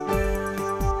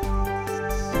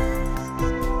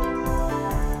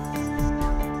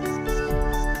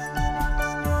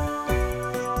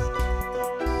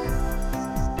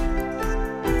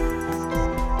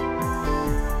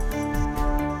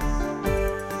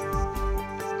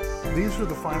These are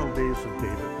the final days of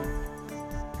David,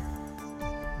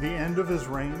 the end of his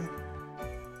reign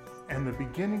and the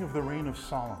beginning of the reign of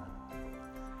Solomon.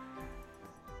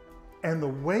 And the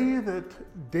way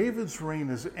that David's reign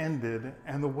is ended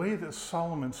and the way that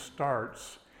Solomon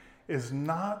starts is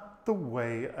not the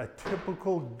way a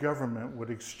typical government would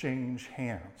exchange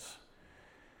hands.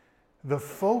 The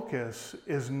focus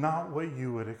is not what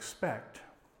you would expect.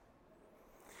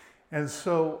 And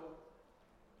so,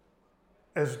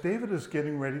 as David is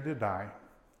getting ready to die,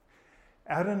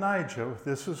 Adonijah,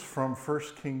 this is from 1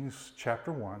 Kings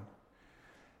chapter 1,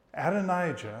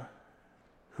 Adonijah,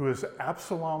 who is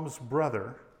Absalom's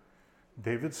brother,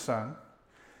 David's son,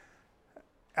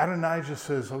 Adonijah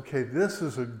says, okay, this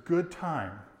is a good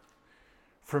time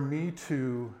for me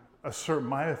to assert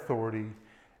my authority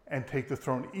and take the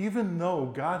throne, even though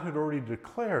God had already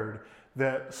declared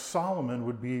that Solomon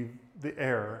would be the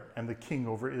heir and the king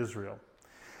over Israel.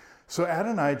 So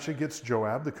Adonijah gets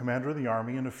Joab, the commander of the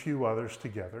army, and a few others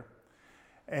together,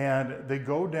 and they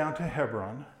go down to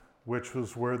Hebron, which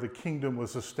was where the kingdom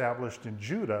was established in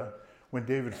Judah when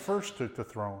David first took the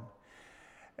throne.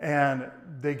 And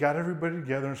they got everybody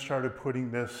together and started putting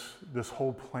this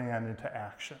whole plan into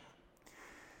action.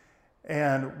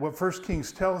 And what 1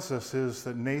 Kings tells us is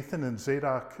that Nathan and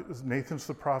Zadok, Nathan's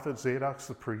the prophet, Zadok's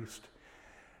the priest,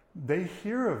 they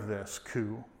hear of this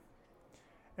coup.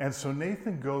 And so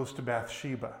Nathan goes to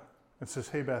Bathsheba and says,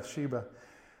 hey, Bathsheba,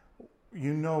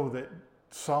 you know that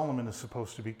Solomon is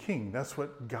supposed to be king. That's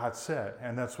what God said,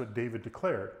 and that's what David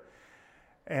declared.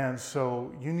 And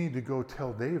so you need to go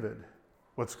tell David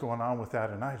what's going on with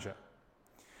Adonijah.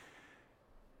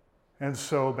 And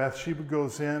so Bathsheba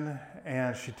goes in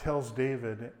and she tells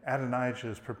David Adonijah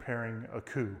is preparing a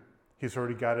coup. He's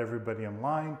already got everybody in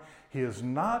line. He has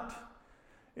not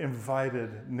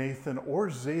invited Nathan or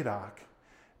Zadok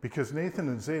because Nathan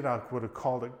and Zadok would have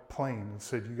called it plain and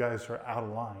said, you guys are out of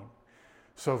line.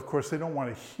 So of course they don't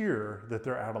want to hear that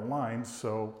they're out of line,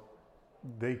 so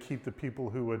they keep the people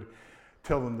who would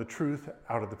tell them the truth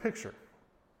out of the picture.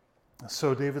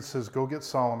 So David says, go get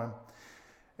Solomon.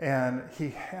 And he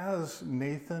has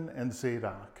Nathan and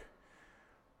Zadok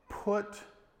put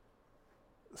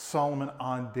Solomon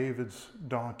on David's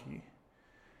donkey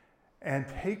and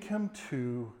take him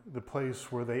to the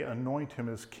place where they anoint him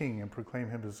as king and proclaim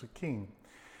him as a king.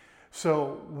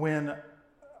 So when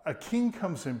a king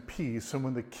comes in peace, and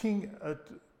when the king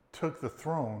took the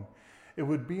throne, it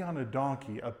would be on a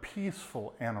donkey, a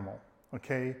peaceful animal,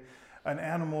 okay? An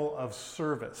animal of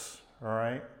service, all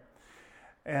right?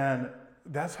 And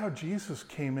that's how Jesus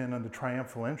came in on the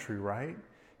triumphal entry, right?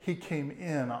 He came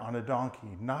in on a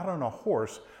donkey, not on a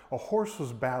horse. A horse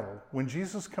was battle. When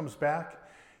Jesus comes back,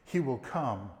 he will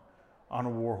come on a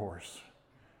war horse.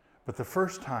 But the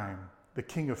first time, the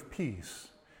King of Peace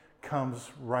comes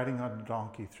riding on a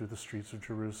donkey through the streets of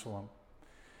Jerusalem.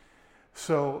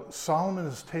 So Solomon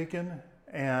is taken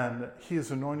and he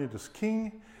is anointed as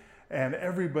king, and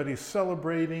everybody's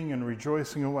celebrating and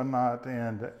rejoicing and whatnot,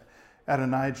 and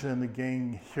Adonijah and the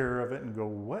gang hear of it and go,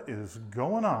 what is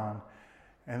going on?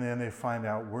 And then they find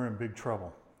out we're in big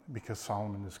trouble because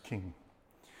Solomon is king.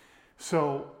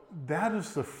 So that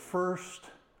is the first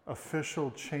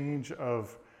official change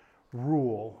of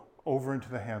rule over into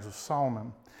the hands of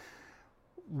Solomon.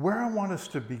 Where I want us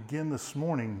to begin this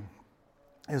morning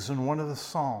is in one of the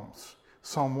Psalms,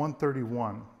 Psalm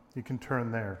 131. You can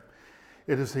turn there.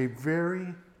 It is a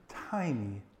very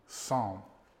tiny psalm,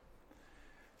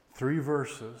 3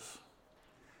 verses.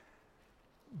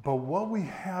 But what we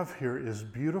have here is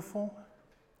beautiful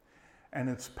and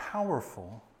it's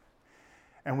powerful,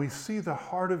 and we see the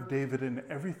heart of David in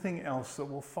everything else that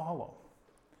will follow.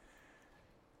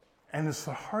 And it's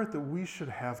the heart that we should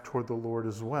have toward the Lord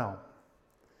as well.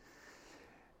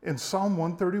 In Psalm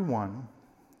 131,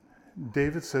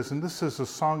 David says, and this is a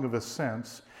song of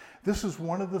ascents, this is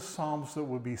one of the psalms that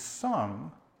would be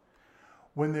sung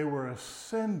when they were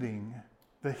ascending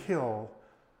the hill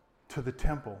to the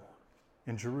temple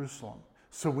in Jerusalem.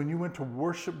 So when you went to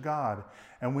worship God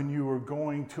and when you were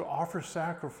going to offer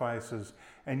sacrifices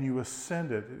and you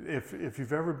ascended, if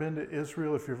you've ever been to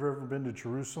Israel, if you've ever been to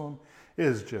Jerusalem, it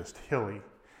is just hilly.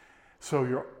 So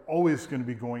you're always going to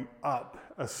be going up,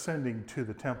 ascending to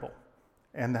the temple.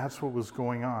 And that's what was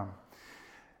going on.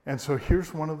 And so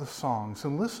here's one of the songs.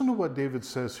 And listen to what David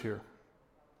says here.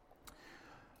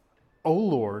 O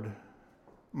Lord,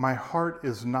 my heart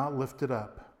is not lifted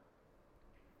up.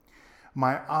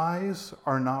 My eyes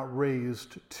are not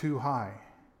raised too high.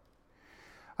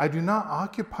 I do not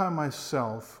occupy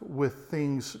myself with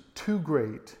things too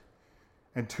great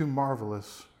and too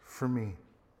marvelous for me.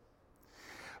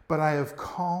 But I have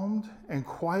calmed and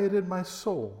quieted my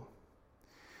soul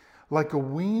Like a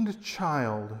weaned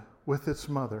child with its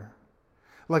mother.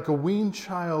 Like a weaned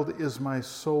child is my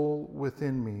soul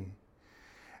within me.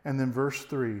 And then verse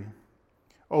 3,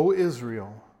 O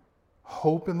Israel,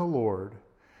 hope in the Lord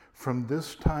from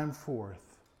this time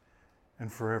forth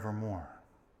and forevermore.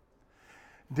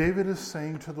 David is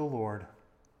saying to the Lord,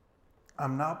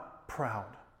 I'm not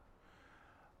proud.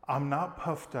 I'm not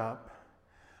puffed up.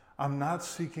 I'm not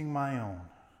seeking my own.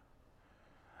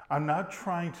 I'm not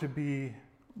trying to be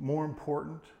more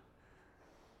important,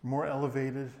 more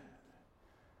elevated.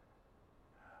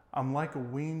 I'm like a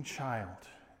weaned child.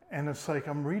 And it's like,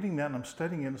 I'm reading that and I'm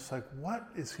studying it, and it's like, what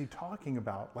is he talking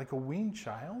about? Like a weaned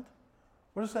child?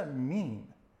 What does that mean?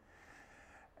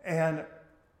 And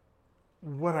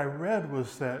what I read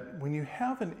was that when you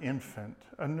have an infant,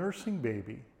 a nursing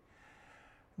baby,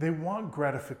 they want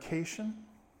gratification.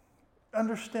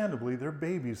 Understandably, they're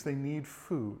babies, they need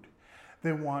food.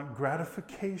 They want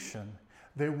gratification,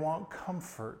 they want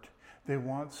comfort, they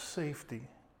want safety.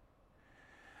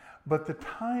 But the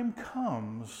time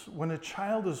comes when a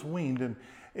child is weaned, and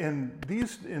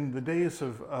in the days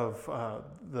of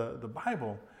the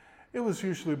Bible, it was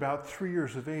usually about 3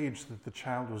 years of age that the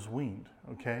child was weaned,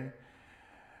 okay?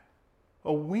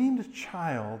 A weaned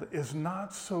child is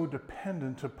not so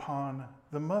dependent upon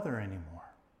the mother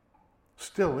anymore.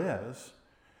 Still is,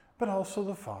 but also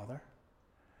the father.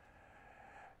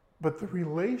 But the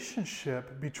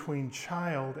relationship between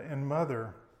child and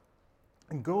mother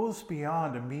goes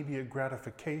beyond immediate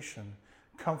gratification,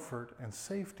 comfort, and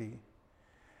safety.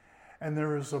 And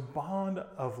there is a bond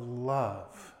of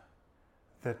love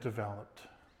that developed.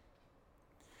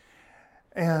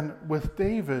 And with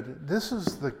David, this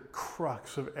is the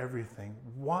crux of everything.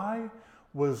 Why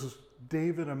was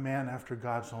David a man after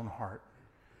God's own heart?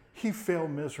 He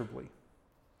failed miserably.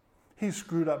 He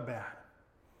screwed up bad.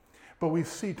 But we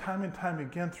see time and time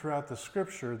again throughout the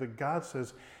scripture that God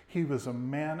says he was a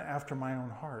man after my own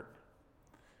heart.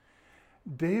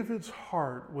 David's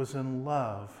heart was in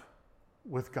love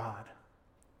with God.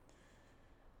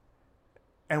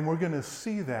 And we're going to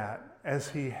see that as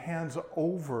he hands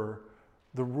over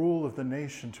the rule of the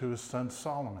nation to his son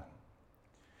Solomon.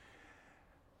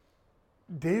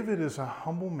 David is a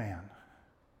humble man.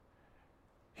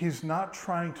 He's not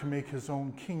trying to make his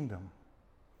own kingdom.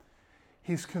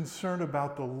 He's concerned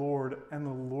about the Lord and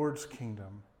the Lord's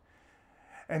kingdom.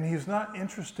 And he's not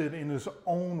interested in his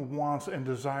own wants and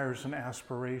desires and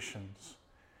aspirations.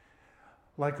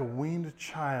 Like a weaned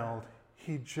child,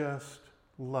 he just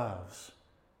loves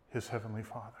his heavenly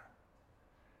Father.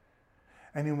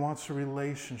 And he wants a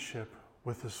relationship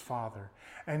with his Father.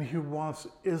 And he wants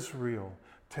Israel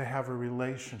to have a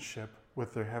relationship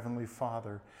with their heavenly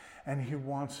Father. And he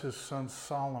wants his son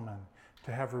Solomon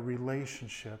to have a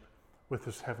relationship with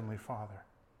his heavenly Father.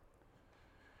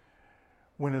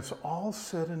 When it's all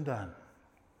said and done,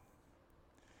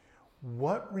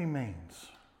 what remains?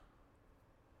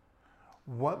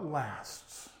 What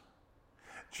lasts?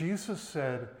 Jesus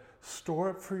said,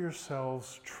 store up for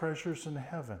yourselves treasures in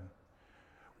heaven,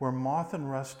 where moth and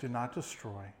rust do not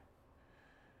destroy,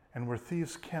 and where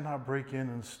thieves cannot break in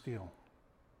and steal.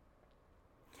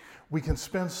 We can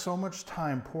spend so much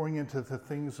time pouring into the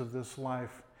things of this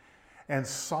life, and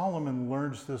Solomon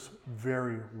learns this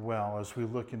very well as we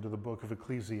look into the book of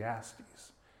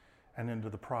Ecclesiastes and into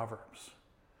the Proverbs.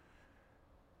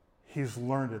 He's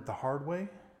learned it the hard way,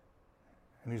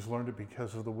 and he's learned it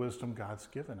because of the wisdom God's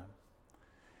given him.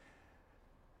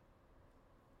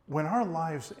 When our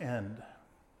lives end,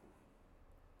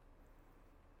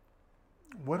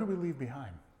 what do we leave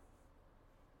behind?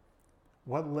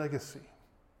 What legacy?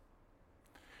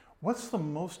 What's the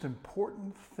most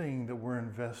important thing that we're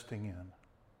investing in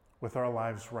with our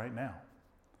lives right now?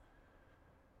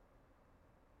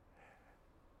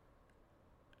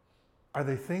 Are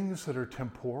they things that are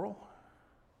temporal,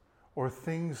 or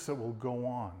things that will go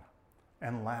on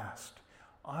and last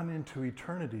on into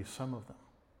eternity, some of them?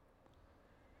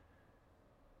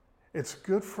 It's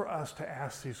good for us to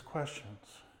ask these questions.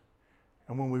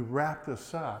 And when we wrap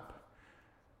this up,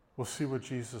 we'll see what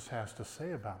Jesus has to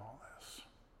say about all this.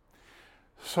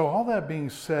 So all that being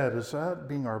said, is that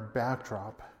being our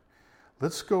backdrop,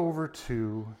 let's go over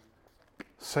to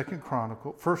 1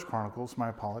 Chronicles, my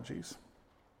apologies.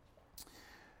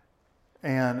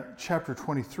 And chapter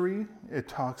 23, it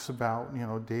talks about,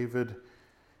 David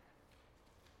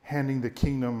handing the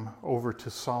kingdom over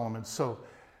to Solomon. So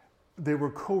they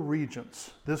were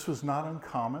co-regents. This was not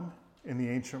uncommon in the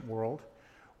ancient world,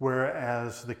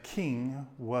 whereas the king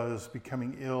was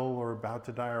becoming ill or about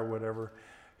to die or whatever,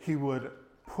 he would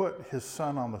put his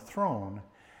son on the throne,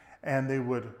 and they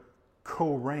would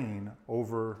co-reign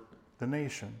over the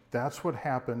nation. That's what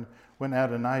happened when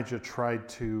Adonijah tried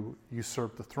to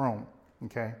usurp the throne,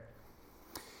 okay?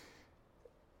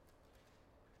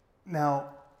 Now,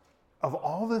 of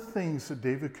all the things that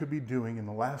David could be doing in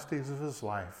the last days of his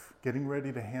life, getting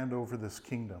ready to hand over this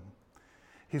kingdom,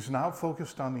 he's not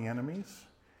focused on the enemies.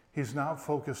 He's not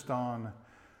focused on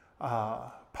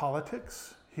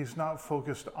politics. He's not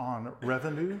focused on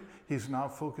revenue. He's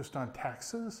not focused on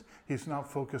taxes. He's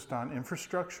not focused on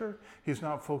infrastructure. He's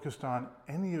not focused on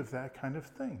any of that kind of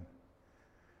thing.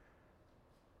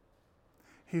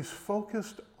 He's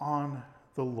focused on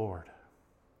the Lord.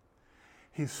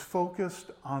 He's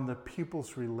focused on the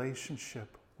people's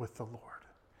relationship with the Lord.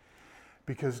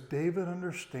 Because David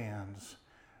understands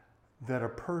that a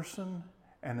person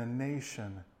and a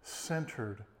nation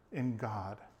centered in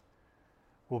God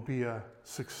will be a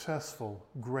successful,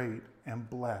 great, and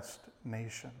blessed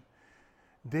nation.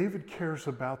 David cares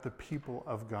about the people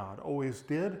of God. Always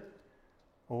did,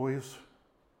 always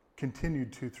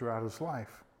continued to throughout his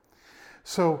life.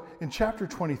 So in chapter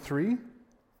 23,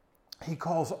 he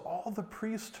calls all the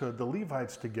priesthood, the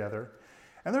Levites, together.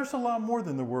 And there's a lot more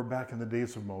than there were back in the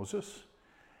days of Moses.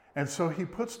 And so he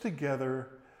puts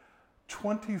together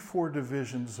 24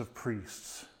 divisions of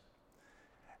priests.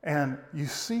 And you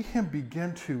see him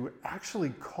begin to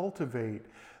actually cultivate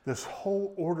this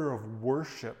whole order of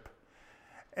worship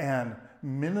and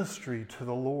ministry to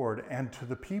the Lord and to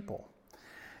the people.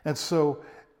 And so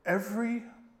every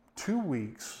 2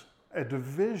 weeks, a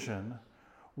division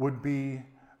would be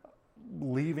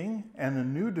leaving and a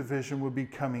new division would be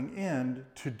coming in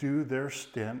to do their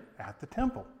stint at the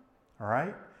temple. All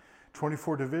right?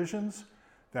 24 divisions,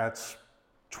 that's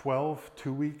 12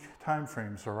 2-week time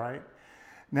frames, all right?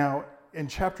 Now, in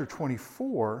chapter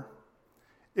 24,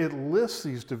 it lists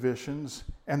these divisions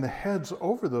and the heads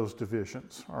over those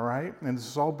divisions, all right? And this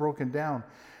is all broken down.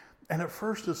 And at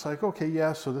first it's like, okay,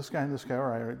 yeah, so this guy and this guy, all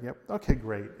right, yep, okay,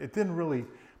 great. It didn't really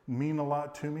mean a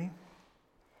lot to me.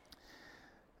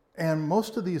 And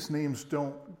most of these names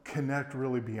don't connect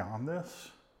really beyond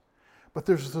this. But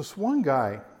there's this one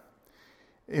guy,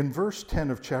 in verse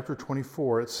 10 of chapter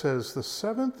 24, it says, the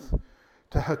 7th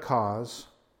to Hakaz,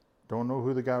 don't know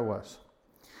who the guy was,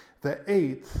 the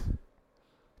 8th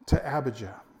to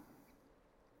Abijah.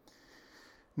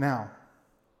 Now,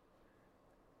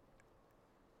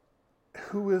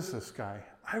 who is this guy?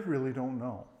 I really don't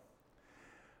know.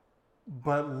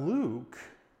 But Luke,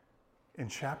 in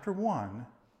chapter 1,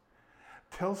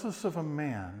 tells us of a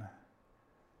man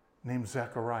named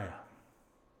Zechariah.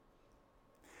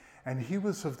 And he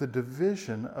was of the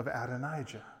division of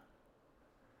Adonijah.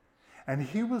 And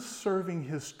he was serving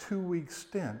his 2-week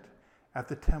stint at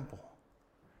the temple.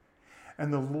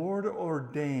 And the Lord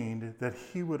ordained that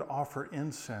he would offer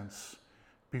incense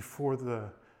before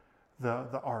the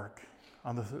ark,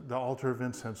 on the altar of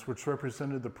incense, which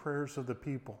represented the prayers of the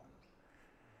people.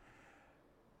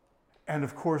 And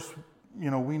of course, you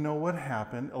know, we know what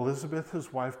happened. Elizabeth,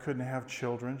 his wife, couldn't have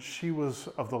children. She was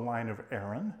of the line of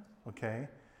Aaron, okay?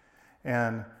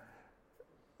 And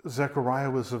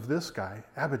Zechariah was of this guy,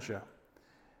 Abijah.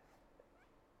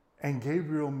 And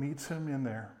Gabriel meets him in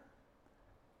there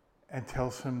and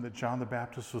tells him that John the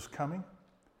Baptist was coming.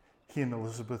 He and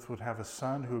Elizabeth would have a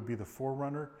son who would be the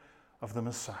forerunner of the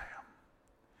Messiah.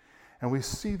 And we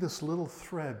see this little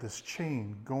thread, this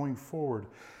chain going forward.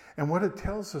 And what it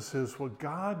tells us is what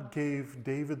God gave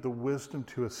David the wisdom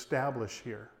to establish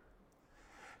here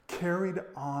carried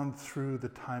on through the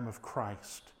time of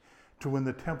Christ to when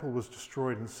the temple was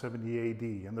destroyed in 70 AD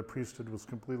and the priesthood was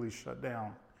completely shut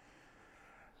down.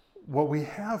 What we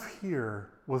have here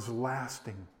was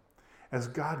lasting as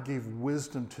God gave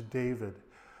wisdom to David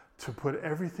to put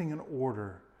everything in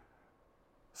order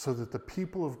so that the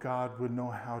people of God would know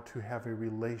how to have a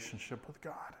relationship with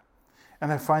God.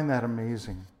 And I find that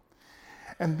amazing.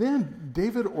 And then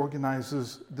David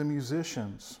organizes the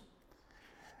musicians.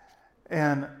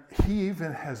 And he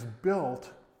even has built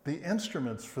the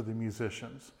instruments for the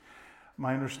musicians.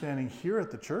 My understanding here at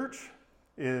the church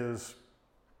is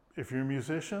if you're a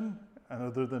musician, and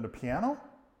other than a piano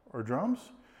or drums,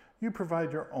 you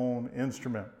provide your own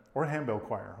instrument or handbell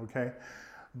choir, okay?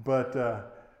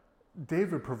 But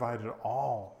David provided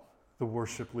all the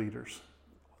worship leaders,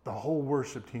 the whole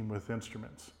worship team with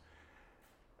instruments.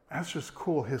 That's just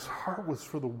cool. His heart was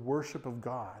for the worship of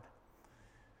God.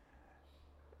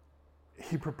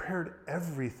 He prepared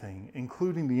everything,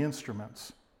 including the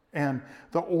instruments. And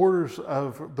the orders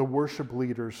of the worship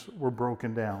leaders were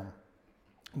broken down.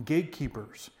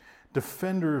 Gatekeepers,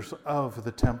 defenders of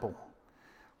the temple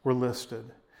were listed.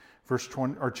 Verse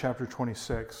 20 or chapter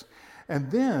 26. And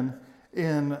then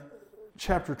in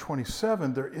chapter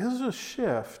 27, there is a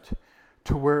shift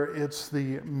to where it's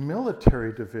the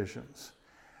military divisions.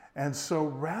 And so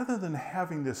rather than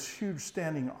having this huge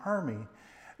standing army,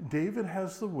 David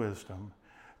has the wisdom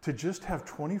to just have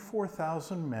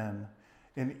 24,000 men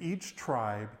in each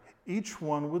tribe. Each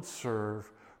one would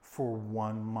serve for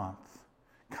 1 month.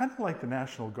 Kind of like the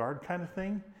National Guard kind of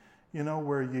thing, you know,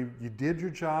 where you did your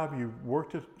job, you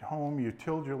worked at home, you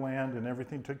tilled your land and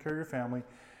everything, took care of your family.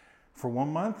 For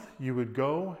 1 month, you would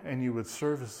go and you would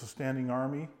serve as the standing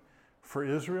army for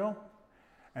Israel,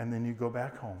 and then you go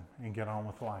back home and get on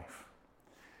with life.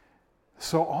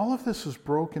 So all of this is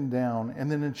broken down, and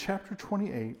then in chapter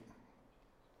 28,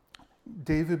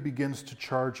 David begins to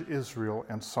charge Israel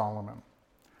and Solomon.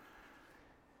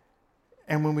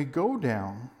 And when we go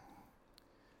down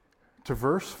to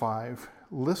verse 5,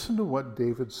 listen to what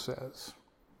David says.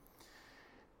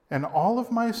 And all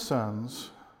of my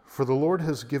sons, for the Lord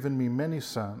has given me many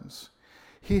sons,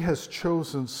 he has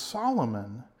chosen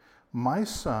Solomon, my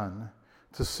son,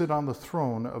 to sit on the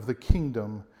throne of the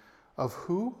kingdom of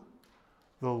who?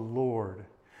 The Lord.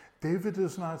 David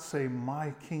does not say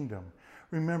my kingdom.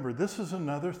 Remember, this is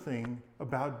another thing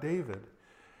about David.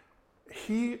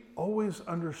 He always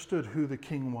understood who the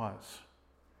king was.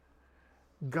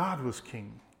 God was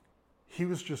king. He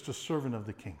was just a servant of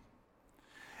the king.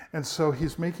 And so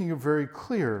he's making it very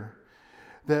clear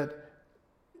that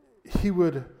he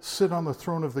would sit on the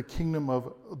throne of the kingdom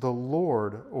of the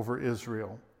Lord over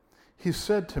Israel. He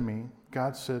said to me,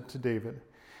 God said to David,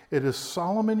 it is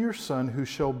Solomon your son who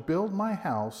shall build my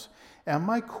house and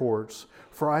my courts,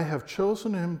 for I have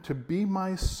chosen him to be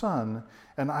my son,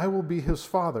 and I will be his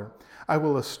father. I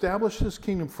will establish his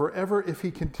kingdom forever if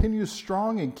he continues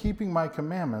strong in keeping my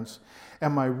commandments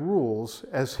and my rules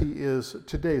as he is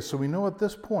today. So we know at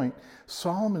this point,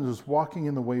 Solomon is walking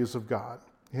in the ways of God.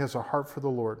 He has a heart for the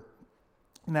Lord.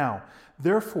 Now,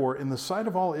 therefore, in the sight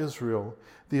of all Israel,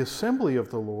 the assembly of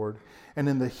the Lord, and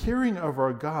in the hearing of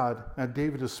our God, now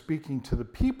David is speaking to the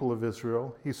people of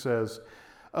Israel, he says,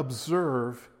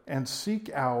 observe and seek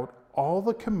out all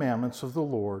the commandments of the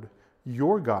Lord,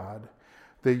 your God,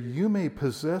 that you may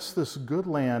possess this good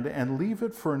land and leave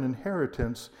it for an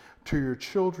inheritance to your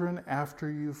children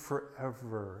after you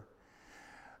forever.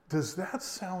 Does that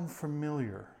sound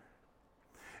familiar?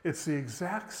 It's the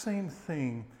exact same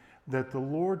thing that the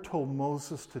Lord told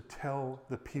Moses to tell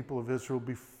the people of Israel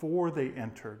before they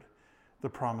entered the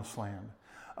promised land.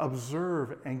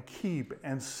 Observe and keep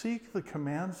and seek the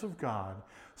commands of God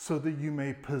so that you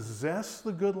may possess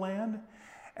the good land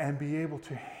and be able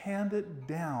to hand it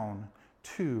down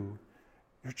to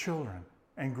your children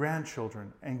and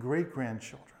grandchildren and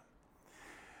great-grandchildren.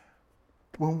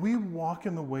 When we walk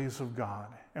in the ways of God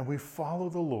and we follow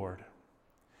the Lord,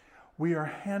 we are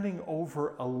handing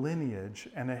over a lineage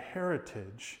and a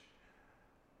heritage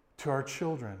to our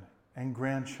children and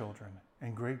grandchildren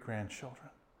and great-grandchildren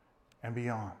and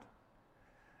beyond.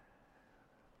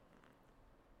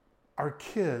 Our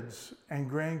kids and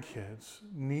grandkids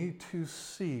need to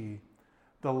see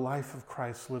the life of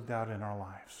Christ lived out in our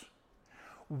lives.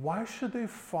 Why should they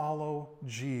follow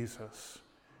Jesus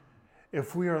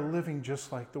if we are living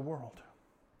just like the world?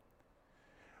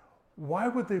 Why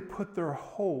would they put their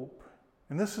hope,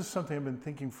 and this is something I've been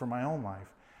thinking for my own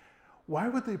life, why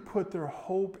would they put their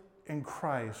hope in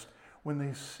Christ when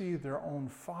they see their own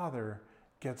father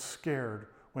get scared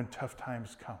when tough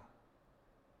times come?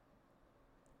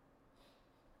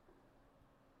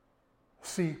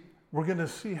 See, we're going to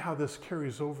see how this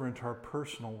carries over into our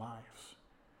personal lives.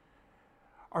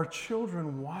 Our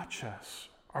children watch us.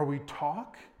 Are we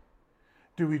talk?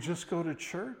 Do we just go to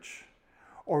church?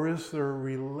 Or is there a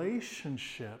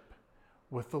relationship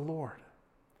with the Lord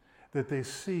that they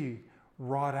see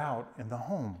wrought out in the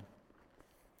home?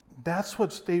 That's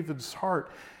what's David's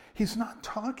heart. He's not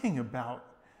talking about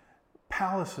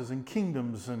palaces and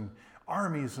kingdoms and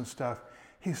armies and stuff.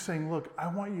 He's saying, look, I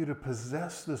want you to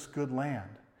possess this good land.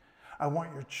 I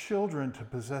want your children to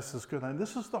possess this good land.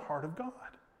 This is the heart of God.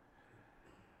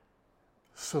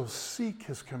 So seek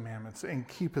his commandments and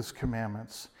keep his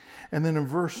commandments. And then in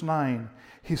verse 9,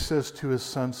 he says to his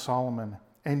son Solomon,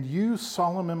 and you,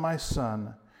 Solomon, my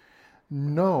son,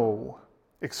 know,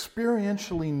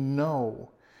 experientially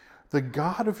know the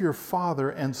God of your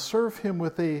father and serve him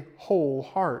with a whole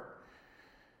heart.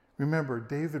 Remember,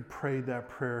 David prayed that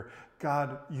prayer,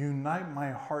 God, unite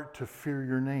my heart to fear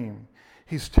your name.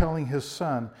 He's telling his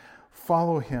son,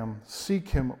 follow him, seek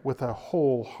him with a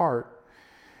whole heart.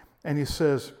 And he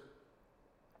says,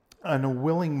 and a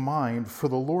willing mind, for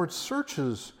the Lord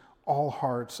searches all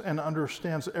hearts and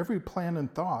understands every plan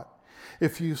and thought.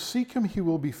 If you seek him, he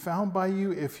will be found by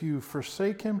you. If you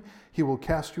forsake him, he will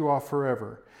cast you off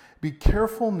forever. Be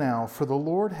careful now, for the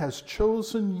Lord has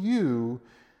chosen you.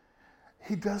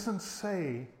 He doesn't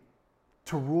say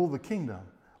to rule the kingdom.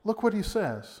 Look what he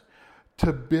says.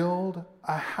 To build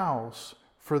a house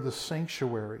for the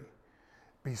sanctuary.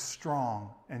 Be strong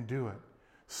and do it.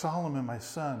 Solomon, my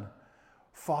son,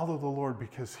 follow the Lord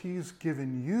because he's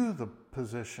given you the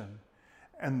position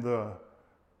and the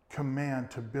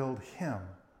command to build him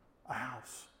a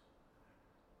house.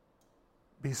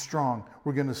 Be strong.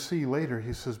 We're going to see later,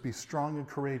 he says, be strong and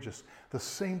courageous. The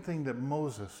same thing that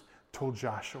Moses told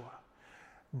Joshua.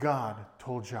 God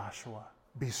told Joshua,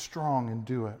 be strong and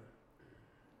do it.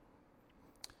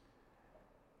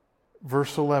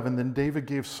 Verse 11, then David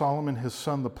gave Solomon his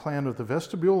son the plan of the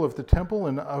vestibule of the temple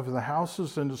and of the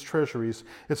houses and its treasuries,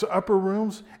 its upper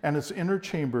rooms and its inner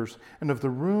chambers, and of the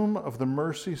room of the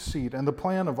mercy seat, and the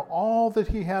plan of all that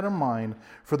he had in mind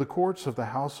for the courts of the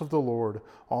house of the Lord,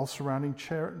 all surrounding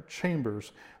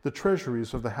chambers, the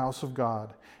treasuries of the house of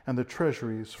God, and the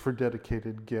treasuries for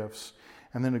dedicated gifts.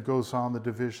 And then it goes on, the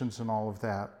divisions and all of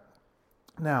that.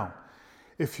 Now,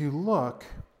 if you look,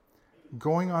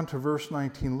 going on to verse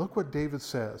 19, look what David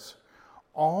says.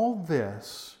 All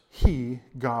this he,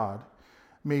 God,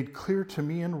 made clear to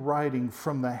me in writing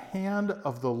from the hand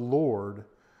of the Lord,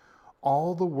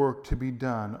 all the work to be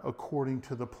done according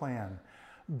to the plan.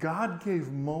 God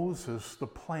gave Moses the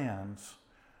plans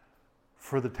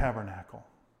for the tabernacle.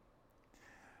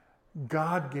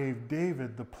 God gave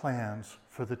David the plans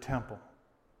for the temple.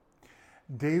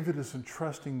 David is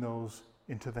entrusting those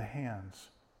into the hands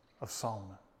of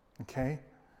Solomon. Okay?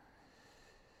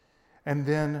 And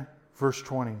then, verse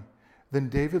 20, then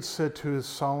David said to his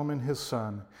Solomon his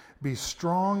son, be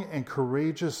strong and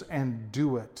courageous and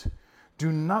do it.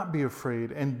 Do not be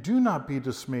afraid and do not be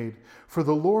dismayed, for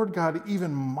the Lord God,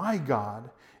 even my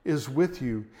God, is with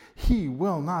you. He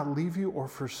will not leave you or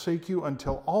forsake you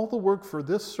until all the work for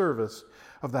this service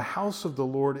of the house of the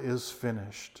Lord is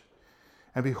finished.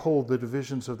 And behold, the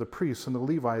divisions of the priests and the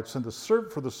Levites and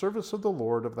for the service of the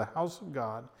Lord of the house of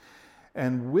God.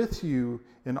 And with you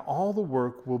in all the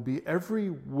work will be every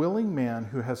willing man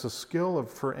who has a skill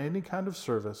for any kind of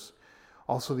service.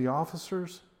 Also the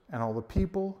officers and all the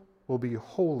people will be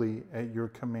holy at your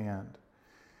command.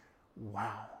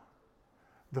 Wow.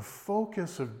 The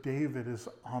focus of David is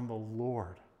on the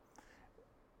Lord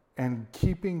and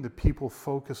keeping the people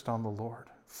focused on the Lord,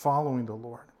 following the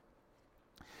Lord.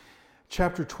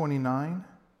 Chapter 29,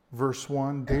 verse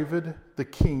 1, David the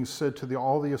king said to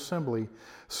all the assembly,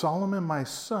 Solomon my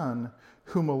son,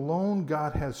 whom alone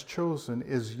God has chosen,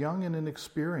 is young and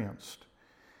inexperienced,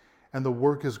 and the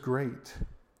work is great.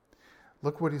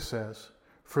 Look what he says.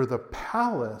 For the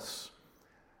palace,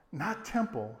 not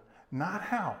temple, not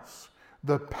house,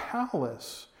 the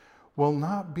palace will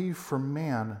not be for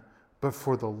man, but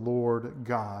for the Lord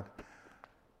God.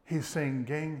 He's saying,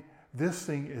 gang, this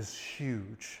thing is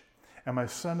huge. And my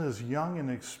son is young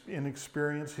and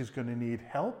inexperienced. He's going to need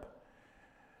help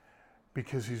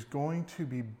because he's going to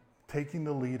be taking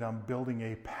the lead on building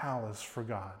a palace for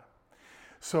God.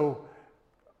 So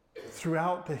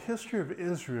throughout the history of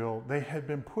Israel, they had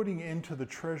been putting into the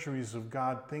treasuries of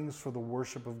God things for the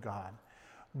worship of God.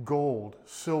 Gold,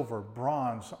 silver,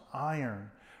 bronze, iron,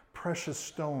 precious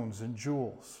stones, and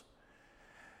jewels.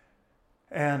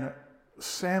 And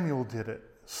Samuel did it.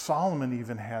 Solomon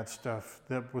even had stuff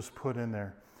that was put in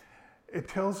there. It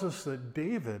tells us that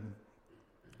David,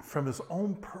 from his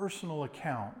own personal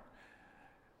account,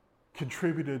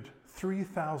 contributed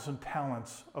 3,000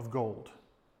 talents of gold.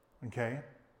 Okay?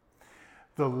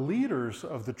 The leaders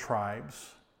of the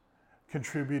tribes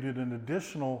contributed an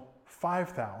additional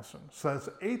 5,000. So that's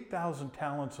 8,000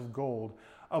 talents of gold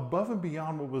above and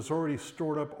beyond what was already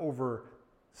stored up over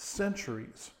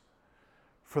centuries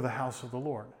for the house of the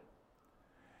Lord.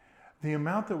 The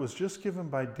amount that was just given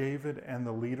by David and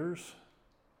the leaders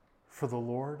for the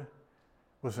Lord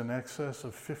was in excess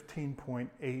of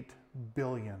 $15.8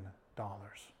 billion.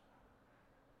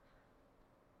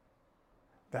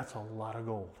 That's a lot of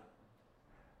gold.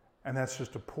 And that's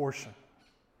just a portion.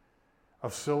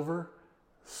 Of silver,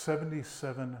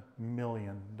 $77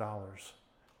 million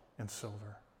in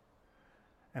silver.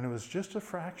 And it was just a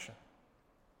fraction.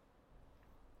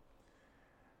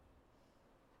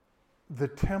 The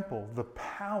temple, the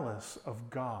palace of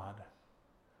God,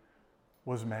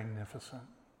 was magnificent.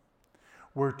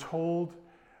 We're told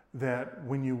that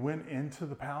when you went into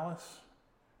the palace,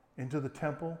 into the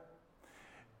temple,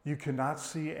 you could not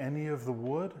see any of the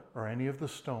wood or any of the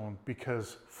stone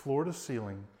because floor to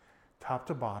ceiling, top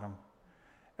to bottom,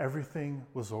 everything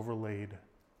was overlaid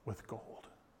with gold.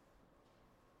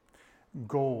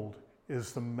 Gold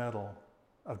is the metal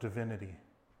of divinity,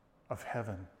 of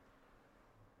heaven.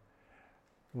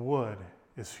 Wood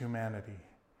is humanity.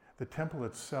 The temple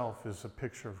itself is a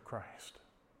picture of Christ.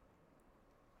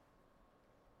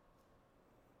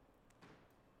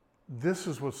 This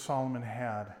is what Solomon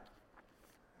had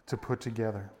to put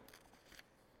together.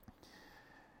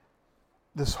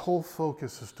 This whole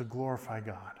focus is to glorify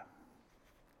God,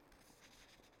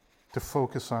 to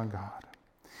focus on God.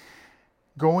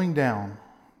 Going down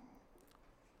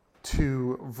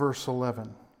to verse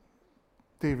 11,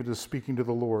 David is speaking to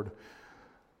the Lord.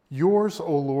 Yours,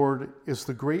 O Lord, is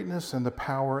the greatness and the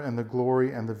power and the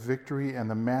glory and the victory and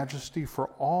the majesty, for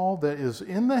all that is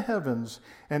in the heavens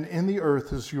and in the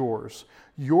earth is yours.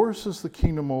 Yours is the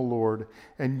kingdom, O Lord,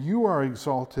 and you are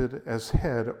exalted as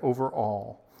head over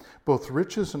all. Both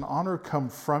riches and honor come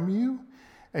from you,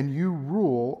 and you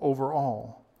rule over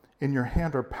all. In your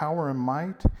hand are power and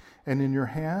might, and in your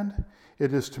hand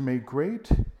it is to make great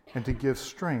and to give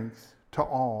strength to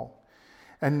all.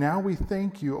 And now we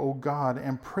thank you, O God,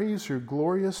 and praise your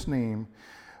glorious name.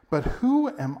 But who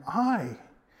am I,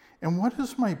 and what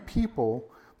is my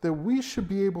people, that we should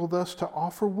be able thus to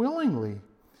offer willingly?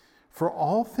 For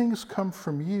all things come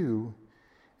from you,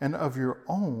 and of your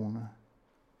own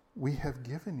we have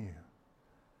given you.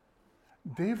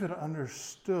 David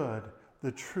understood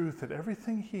the truth that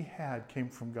everything he had came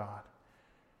from God.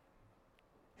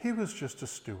 He was just a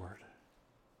steward.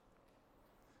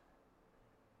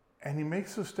 And he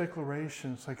makes this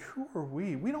declaration. It's like, who are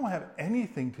we? We don't have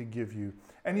anything to give you.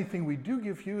 Anything we do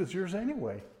give you is yours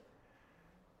anyway.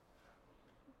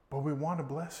 But we want to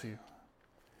bless you.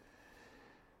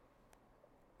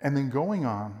 And then going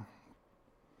on,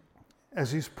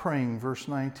 as he's praying, verse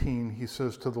 19, he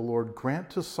says to the Lord, grant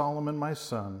to Solomon my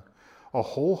son a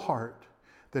whole heart,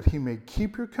 that he may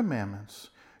keep your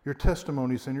commandments, your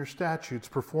testimonies, and your statutes,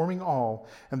 performing all,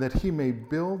 and that he may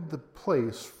build the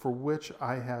palace for which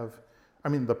I have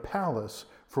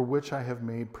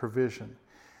made provision.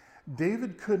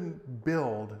 David couldn't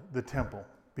build the temple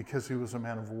because he was a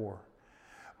man of war.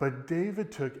 But David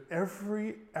took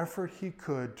every effort he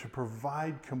could to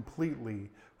provide completely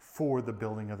for the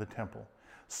building of the temple.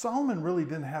 Solomon really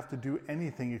didn't have to do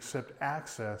anything except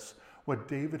access what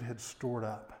David had stored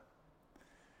up.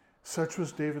 Such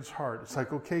was David's heart. It's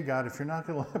like, okay, God, if you're not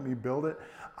going to let me build it,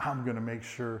 I'm going to make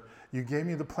sure. You gave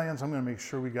me the plans. I'm going to make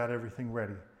sure we got everything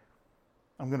ready.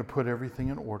 I'm going to put everything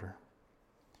in order.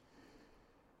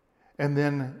 And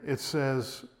then it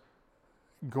says,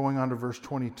 going on to verse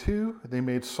 22, they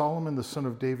made Solomon the son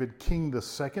of David king the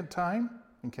second time.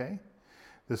 Okay,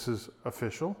 this is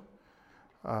official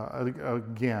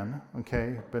again.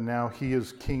 Okay, but now he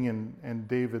is king and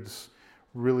David's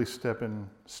really stepping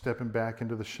back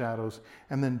into the shadows,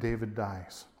 and then David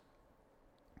dies.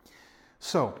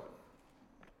 So,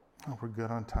 we're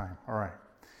good on time. All right.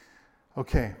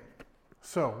 Okay,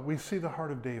 so we see the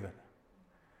heart of David.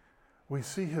 We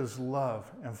see his love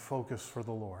and focus for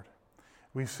the Lord.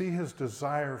 We see his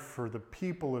desire for the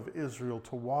people of Israel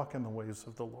to walk in the ways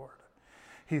of the Lord.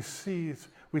 We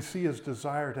see his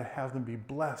desire to have them be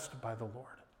blessed by the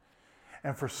Lord,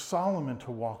 and for Solomon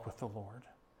to walk with the Lord.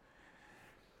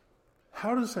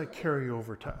 How does that carry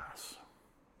over to us?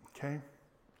 Okay.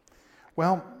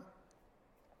 Well,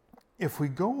 if we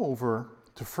go over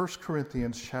to 1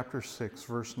 Corinthians chapter 6,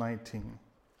 verse 19.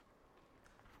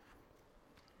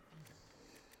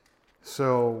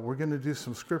 So we're going to do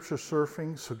some scripture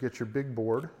surfing, so get your big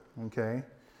board, okay?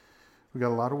 We got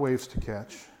a lot of waves to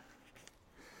catch.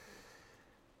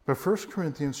 But 1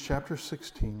 Corinthians chapter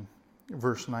 16,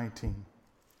 verse 19,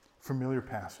 familiar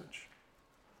passage.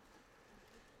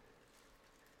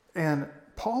 And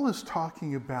Paul is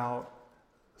talking about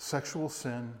sexual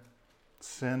sin,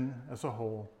 sin as a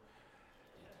whole.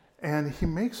 And he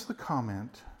makes the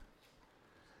comment,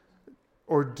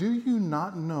 or do you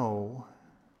not know,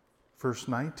 verse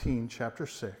 19, chapter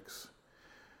 6,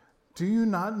 do you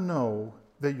not know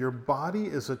that your body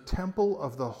is a temple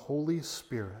of the Holy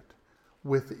Spirit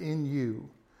within you,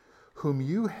 whom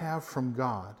you have from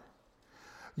God?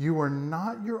 You are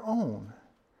not your own,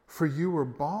 for you were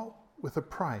bought with a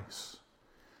price.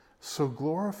 So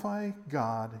glorify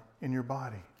God in your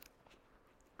body.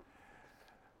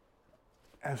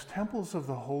 As temples of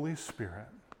the Holy Spirit,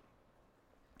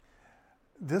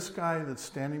 this guy that's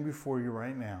standing before you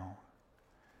right now,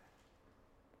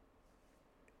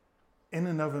 in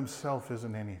and of himself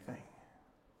isn't anything.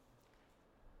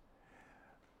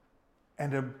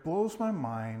 And it blows my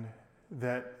mind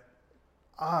that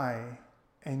I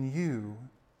and you,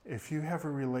 if you have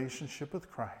a relationship with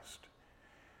Christ,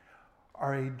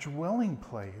 are a dwelling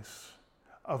place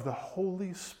of the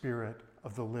Holy Spirit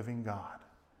of the living God.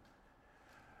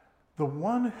 The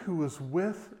one who is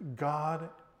with God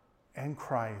and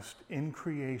Christ in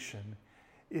creation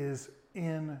is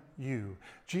in you.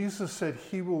 Jesus said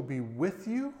he will be with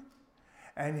you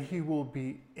and he will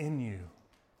be in you.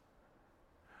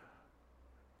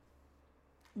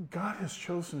 God has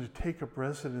chosen to take up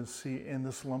residency in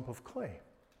this lump of clay.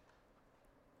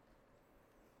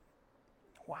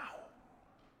 Wow.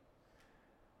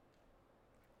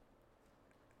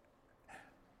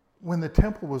 When the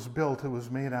temple was built, it was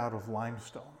made out of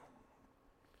limestone.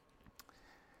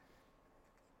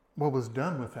 What was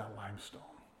done with that limestone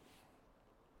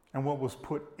and what was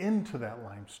put into that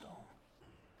limestone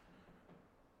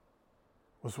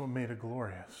was what made it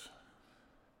glorious.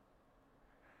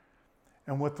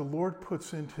 And what the Lord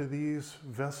puts into these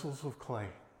vessels of clay,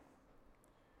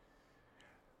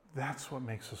 that's what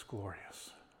makes us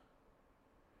glorious.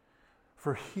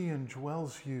 For he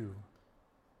indwells you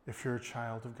if you're a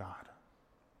child of God.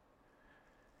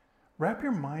 Wrap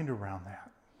your mind around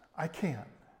that. I can't.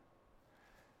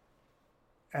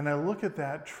 And I look at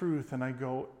that truth and I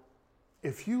go,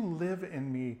 if you live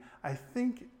in me, I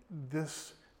think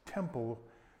this temple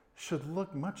should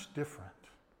look much different.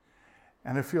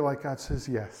 And I feel like God says,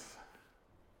 yes,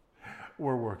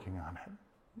 we're working on it.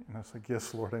 And I was like,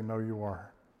 yes, Lord, I know you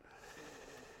are.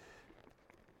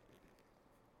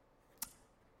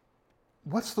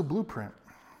 What's the blueprint?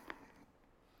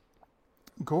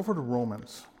 Go over to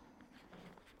Romans.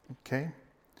 Okay?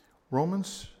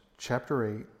 Romans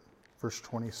chapter 8, verse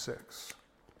 26.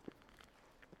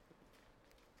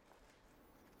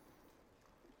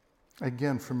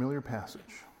 Again, familiar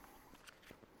passage.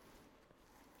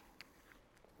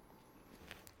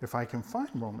 If I can find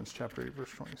Romans chapter 8, verse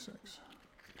 26.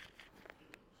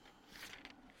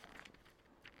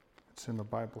 It's in the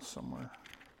Bible somewhere.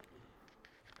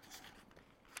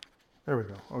 There we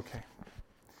go. Okay.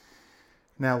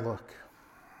 Now look.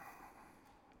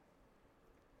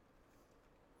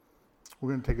 We're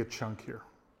going to take a chunk here.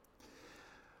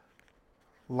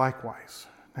 Likewise.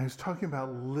 Now he's talking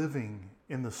about living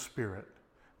in the Spirit,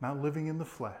 not living in the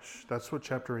flesh. That's what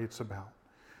chapter 8 is about.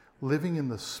 Living in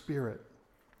the Spirit.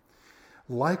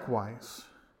 Likewise,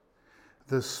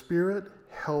 the Spirit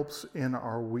helps in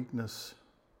our weakness.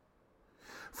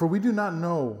 For we do not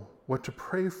know what to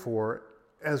pray for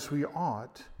as we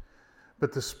ought,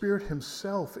 but the Spirit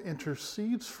himself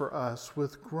intercedes for us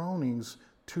with groanings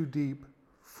too deep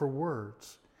for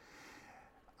words.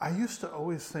 I used to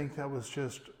always think that was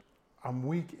just, I'm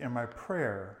weak in my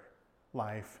prayer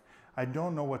life. I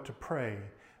don't know what to pray.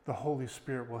 The Holy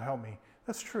Spirit will help me.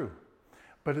 That's true,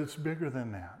 but it's bigger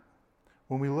than that.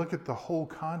 When we look at the whole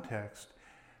context,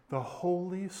 the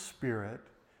Holy Spirit,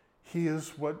 he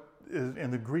is what is,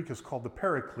 in the Greek is called the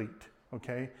paraclete,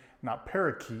 okay? Not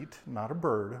parakeet, not a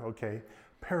bird, okay?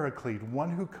 Paraclete, one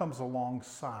who comes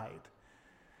alongside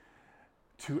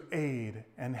to aid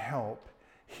and help.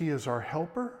 He is our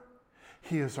helper.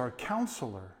 He is our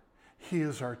counselor. He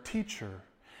is our teacher.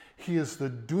 He is the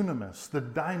dunamis, the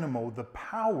dynamo, the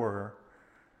power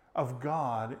of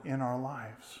God in our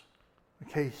lives.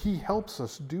 Okay, he helps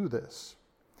us do this.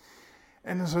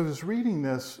 And as I was reading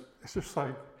this, it's just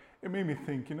like, it made me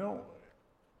think,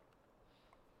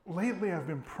 lately I've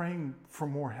been praying for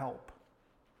more help.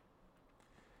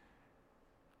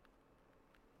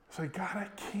 It's like, God, I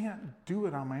can't do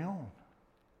it on my own.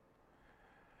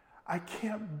 I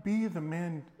can't be the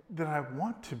man that I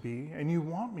want to be and you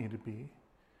want me to be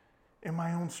in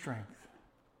my own strength.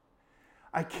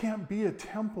 I can't be a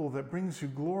temple that brings you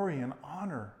glory and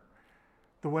honor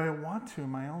the way I want to in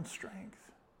my own strength.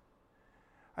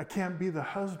 I can't be the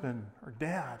husband or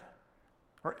dad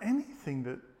or anything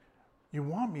that you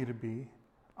want me to be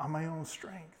on my own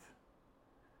strength.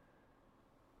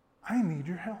 I need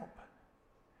your help.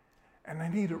 And I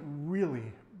need it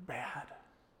really bad.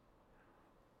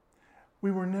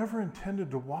 We were never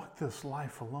intended to walk this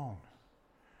life alone.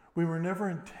 We were never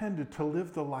intended to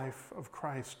live the life of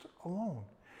Christ alone.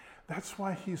 That's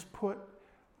why he's put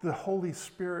the Holy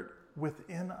Spirit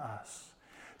within us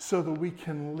so that we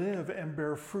can live and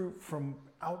bear fruit from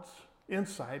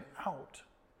inside out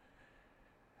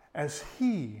as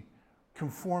he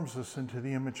conforms us into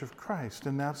the image of Christ.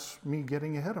 And that's me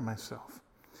getting ahead of myself.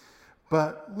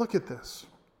 But look at this.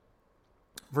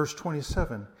 Verse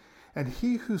 27. And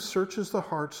he who searches the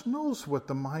hearts knows what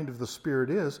the mind of the Spirit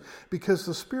is, because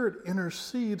the Spirit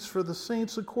intercedes for the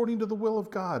saints according to the will of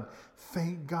God.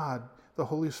 Thank God the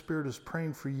Holy Spirit is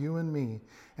praying for you and me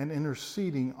and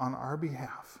interceding on our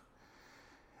behalf.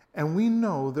 And we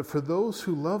know that for those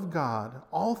who love God,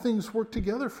 all things work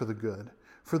together for the good,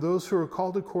 for those who are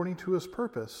called according to his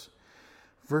purpose.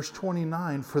 Verse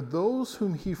 29, for those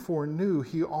whom he foreknew,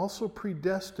 he also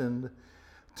predestined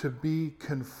to be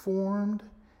conformed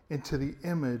into the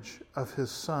image of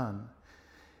his Son,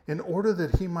 in order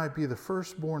that he might be the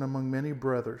firstborn among many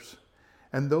brothers.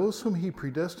 And those whom he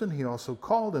predestined, he also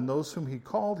called, and those whom he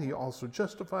called, he also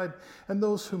justified, and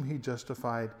those whom he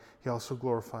justified, he also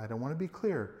glorified. I want to be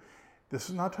clear. This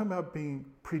is not talking about being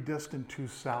predestined to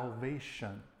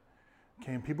salvation.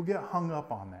 Okay, and people get hung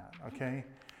up on that, okay?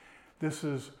 This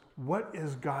is, what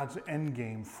is God's end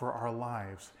game for our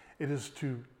lives? It is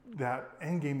to that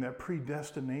end game, that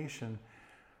predestination.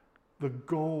 The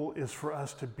goal is for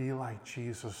us to be like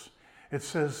Jesus. It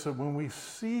says that when we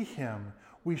see him,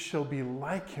 we shall be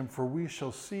like him, for we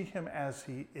shall see him as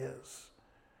he is.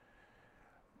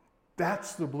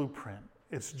 That's the blueprint.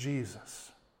 It's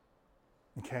Jesus.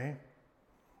 Okay?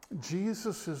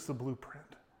 Jesus is the blueprint.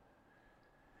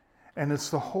 And it's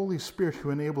the Holy Spirit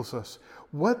who enables us.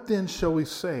 What then shall we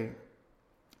say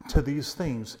to these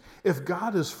things? If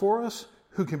God is for us,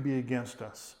 who can be against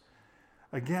us?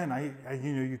 Again,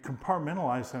 you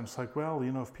compartmentalize them. It's like, well,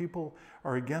 if people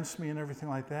are against me and everything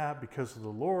like that because of the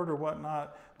Lord or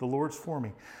whatnot, the Lord's for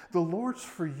me. The Lord's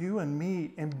for you and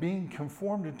me in being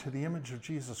conformed into the image of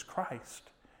Jesus Christ.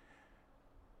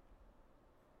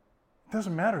 It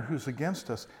doesn't matter who's against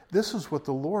us. This is what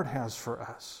the Lord has for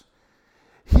us.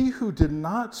 He who did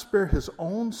not spare his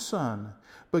own Son,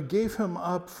 but gave him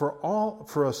up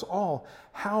for us all,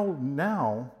 how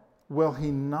now will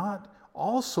he not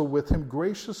also with him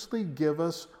graciously give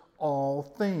us all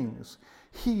things?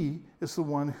 He is the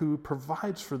one who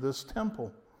provides for this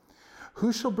temple.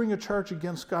 Who shall bring a charge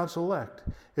against God's elect?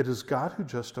 It is God who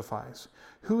justifies.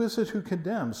 Who is it who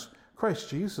condemns? Christ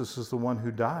Jesus is the one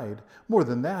who died. More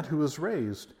than that, who is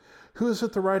raised. Who is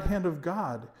at the right hand of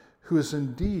God, who is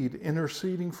indeed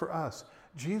interceding for us?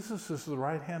 Jesus is the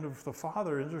right hand of the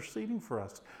Father interceding for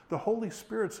us. The Holy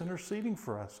Spirit's interceding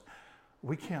for us.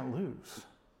 We can't lose.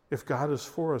 If God is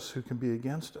for us, who can be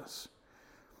against us?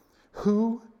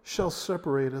 Who shall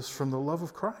separate us from the love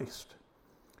of Christ?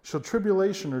 Shall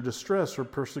tribulation or distress or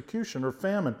persecution or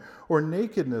famine or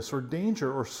nakedness or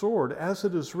danger or sword, as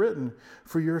it is written,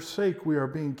 for your sake we are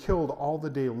being killed all the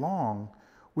day long.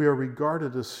 We are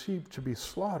regarded as sheep to be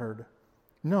slaughtered.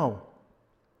 No,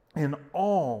 in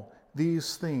all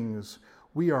these things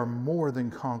we are more than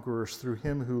conquerors through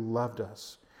him who loved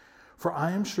us. For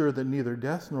I am sure that neither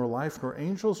death, nor life, nor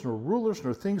angels, nor rulers,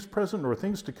 nor things present, nor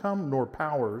things to come, nor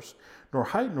powers, nor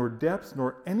height, nor depth,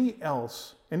 nor anything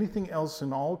else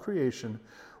in all creation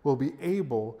will be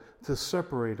able to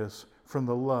separate us from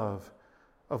the love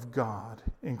of God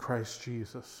in Christ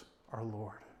Jesus our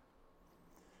Lord.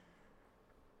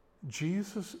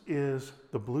 Jesus is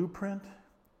the blueprint.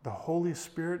 The Holy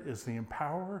Spirit is the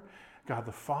empowerer. God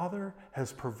the Father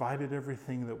has provided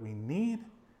everything that we need.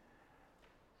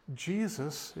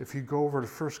 Jesus, if you go over to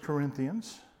 1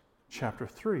 Corinthians chapter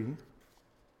 3,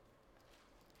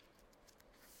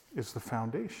 is the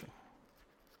foundation.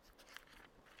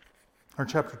 Or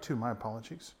chapter 2, my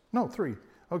apologies. No, 3.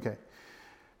 Okay.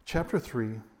 Chapter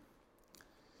 3,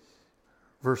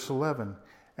 verse 11.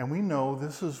 And we know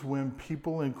this is when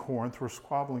people in Corinth were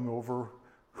squabbling over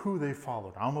who they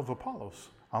followed. I'm of Apollos.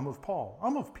 I'm of Paul.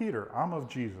 I'm of Peter. I'm of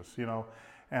Jesus,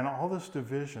 and all this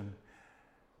division.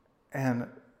 And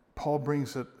Paul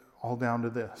brings it all down to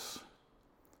this.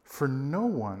 For no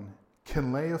one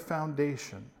can lay a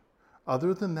foundation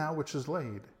other than that which is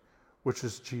laid, which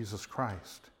is Jesus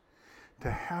Christ. To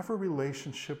have a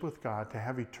relationship with God, to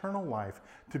have eternal life,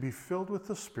 to be filled with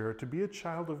the Spirit, to be a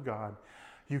child of God,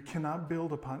 you cannot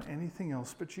build upon anything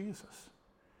else but Jesus.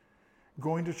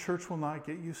 Going to church will not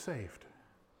get you saved.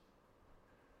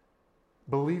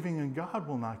 Believing in God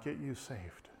will not get you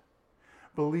saved.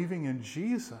 Believing in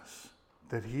Jesus,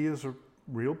 that he is a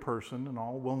real person and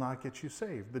all, will not get you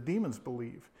saved. The demons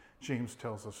believe, James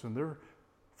tells us, and they're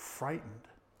frightened.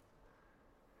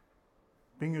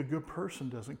 Being a good person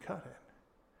doesn't cut it.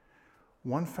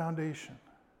 One foundation.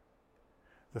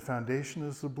 The foundation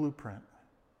is the blueprint,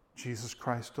 Jesus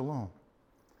Christ alone.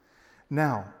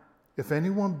 Now, if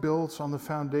anyone builds on the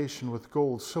foundation with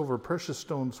gold, silver, precious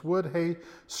stones, wood, hay,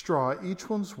 straw, each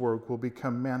one's work will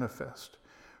become manifest,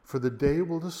 for the day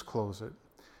will disclose it,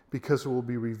 because it will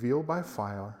be revealed by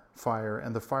fire,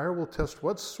 and the fire will test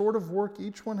what sort of work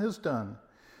each one has done.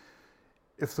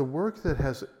 If the work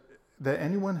that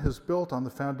anyone has built on the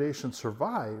foundation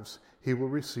survives, he will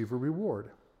receive a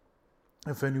reward.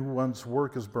 If anyone's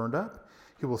work is burned up,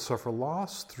 he will suffer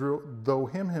loss, though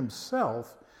him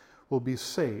himself will be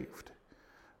saved,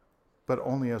 but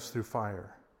only as through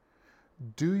fire.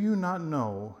 Do you not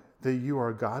know that you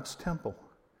are God's temple,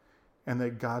 and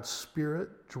that God's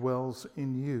Spirit dwells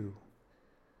in you.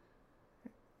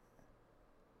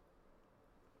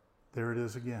 There it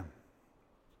is again.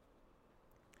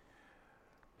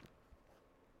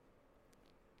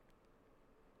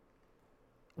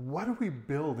 What do we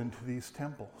build into these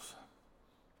temples?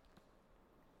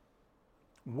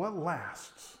 What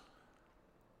lasts?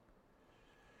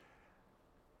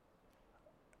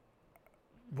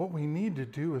 What we need to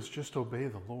do is just obey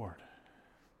the Lord.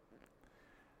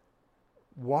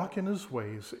 Walk in his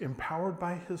ways, empowered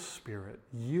by his Spirit,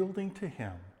 yielding to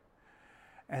him.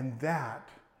 And that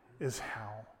is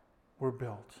how we're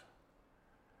built.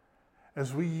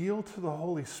 As we yield to the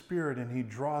Holy Spirit and he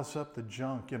draws up the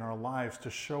junk in our lives to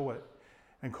show it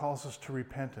and calls us to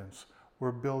repentance,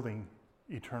 we're building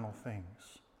eternal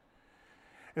things.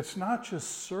 It's not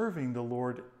just serving the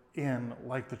Lord in,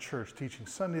 like the church, teaching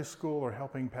Sunday school or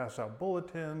helping pass out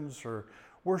bulletins or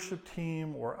worship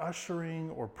team or ushering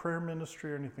or prayer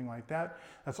ministry or anything like that.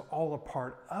 That's all a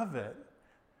part of it.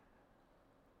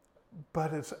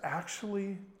 But it's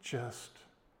actually just,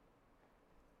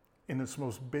 in its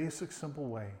most basic, simple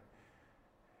way,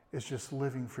 is just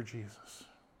living for Jesus.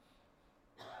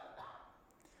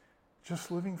 Just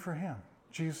living for him.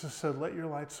 Jesus said, "Let your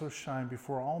light so shine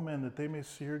before all men that they may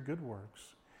see your good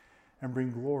works and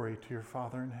bring glory to your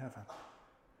Father in heaven."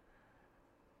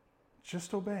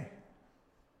 Just obey.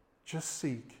 Just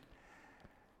seek.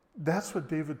 That's what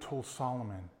David told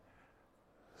Solomon.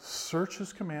 Search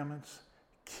his commandments,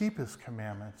 keep his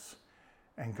commandments,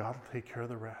 and God will take care of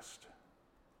the rest.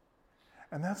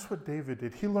 And that's what David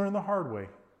did. He learned the hard way,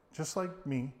 just like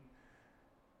me.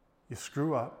 You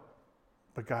screw up,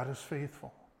 but God is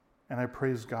faithful. And I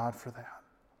praise God for that.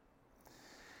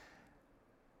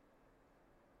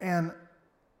 And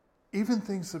even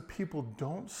things that people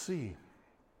don't see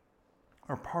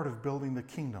are part of building the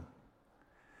kingdom.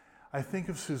 I think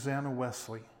of Susanna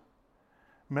Wesley.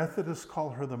 Methodists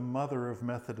call her the mother of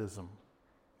Methodism.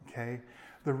 Okay?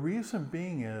 The reason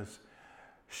being is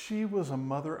she was a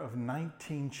mother of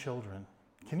 19 children.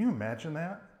 Can you imagine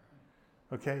that?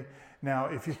 Okay? Now,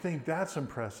 if you think that's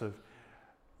impressive,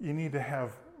 you need to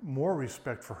have more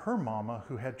respect for her mama,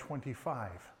 who had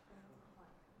 25.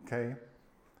 Okay?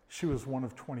 She was one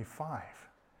of 25.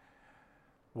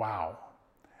 Wow.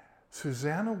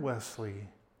 Susanna Wesley,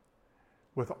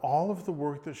 with all of the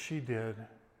work that she did,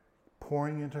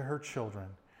 pouring into her children,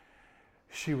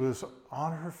 she was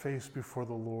on her face before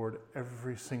the Lord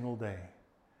every single day.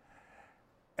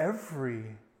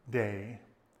 Every day,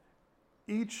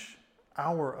 each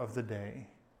hour of the day,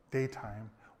 daytime,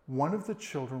 one of the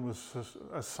children was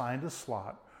assigned a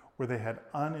slot where they had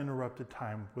uninterrupted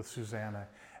time with Susanna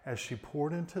as she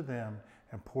poured into them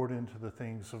and poured into the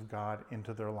things of God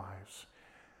into their lives.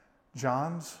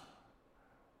 John's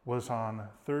was on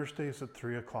Thursdays at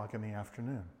 3 o'clock in the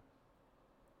afternoon.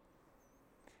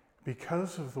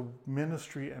 Because of the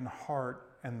ministry and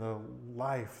heart and the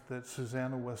life that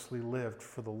Susanna Wesley lived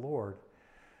for the Lord,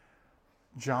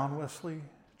 John Wesley,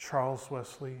 Charles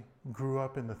Wesley grew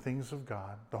up in the things of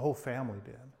God. The whole family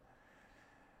did.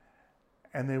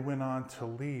 And they went on to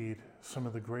lead some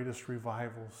of the greatest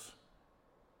revivals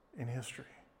in history.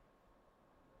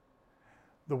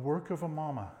 The work of a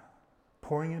mama,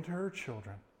 pouring into her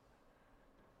children,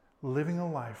 living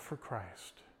a life for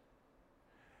Christ.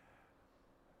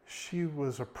 She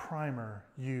was a primer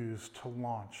used to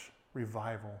launch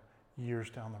revival years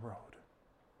down the road.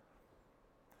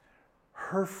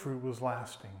 Her fruit was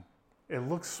lasting. It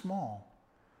looked small,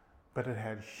 but it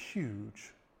had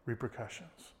huge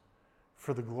repercussions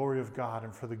for the glory of God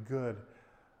and for the good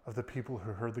of the people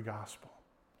who heard the gospel.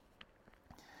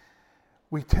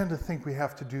 We tend to think we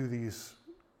have to do these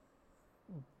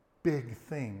big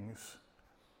things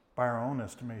by our own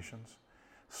estimations.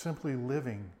 Simply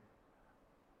living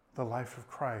the life of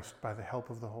Christ by the help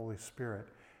of the Holy Spirit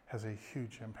has a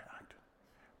huge impact.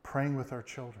 Praying with our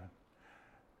children,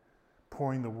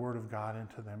 pouring the Word of God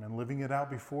into them and living it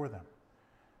out before them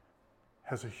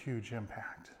has a huge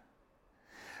impact.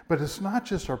 But it's not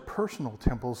just our personal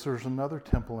temples, there's another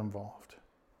temple involved.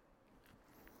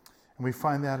 And we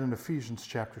find that in Ephesians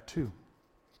chapter 2,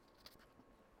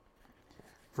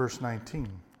 verse 19.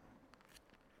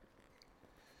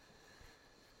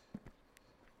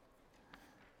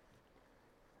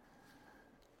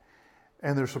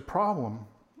 And there's a problem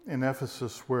in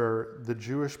Ephesus where the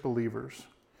Jewish believers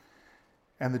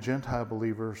and the Gentile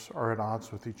believers are at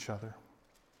odds with each other.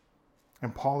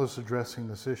 And Paul is addressing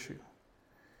this issue.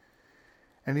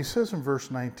 And he says in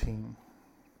verse 19,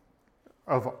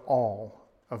 of all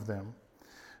of them,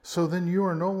 so then you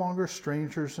are no longer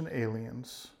strangers and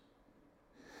aliens,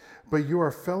 but you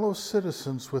are fellow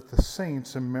citizens with the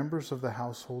saints and members of the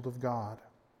household of God,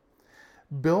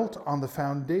 built on the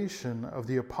foundation of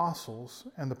the apostles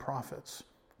and the prophets,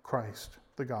 Christ,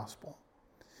 the gospel.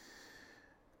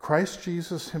 Christ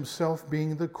Jesus himself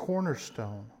being the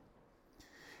cornerstone,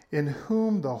 in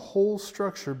whom the whole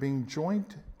structure being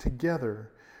joined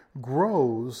together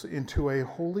grows into a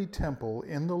holy temple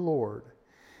in the Lord.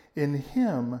 In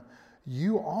him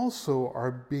you also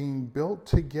are being built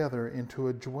together into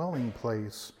a dwelling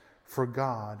place for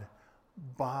God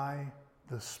by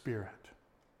the Spirit.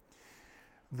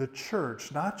 The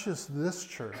church, not just this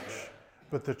church,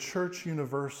 but the church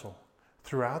universal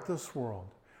throughout this world,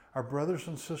 our brothers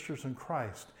and sisters in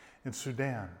Christ in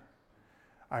Sudan,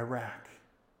 Iraq,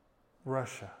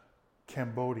 Russia,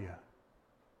 Cambodia,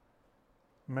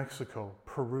 Mexico,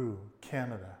 Peru,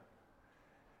 Canada,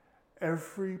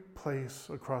 every place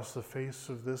across the face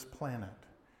of this planet,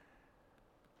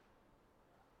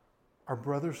 our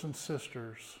brothers and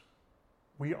sisters,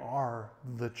 we are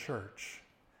the church.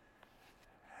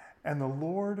 And the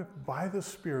Lord, by the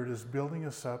Spirit, is building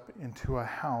us up into a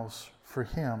house for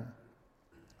him.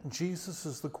 Jesus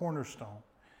is the cornerstone.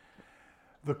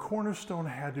 The cornerstone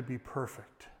had to be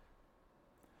perfect.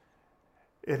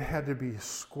 It had to be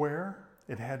square.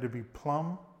 It had to be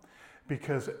plumb,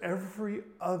 because every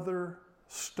other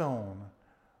stone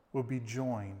will be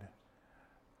joined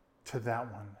to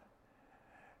that one.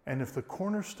 And if the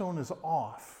cornerstone is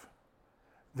off,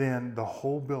 then the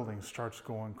whole building starts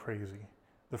going crazy.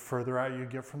 The further out you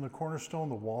get from the cornerstone,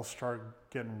 the walls start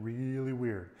getting really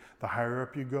weird. The higher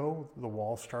up you go, the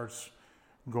wall starts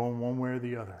going one way or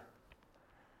the other.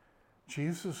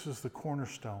 Jesus is the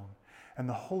cornerstone, and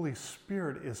the Holy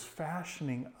Spirit is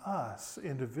fashioning us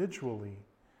individually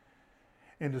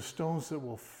into stones that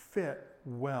will fit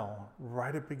well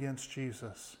right up against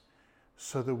Jesus,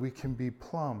 so that we can be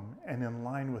plumb and in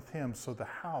line with him, so the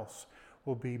house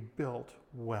will be built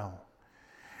well.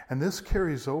 And this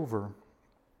carries over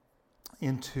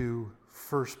into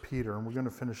 1 Peter, and we're going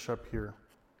to finish up here,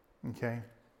 okay?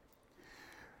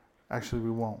 Actually,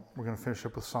 we won't. We're going to finish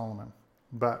up with Solomon,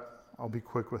 but I'll be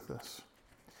quick with this.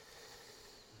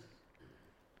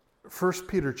 1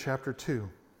 Peter chapter 2,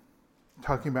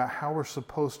 talking about how we're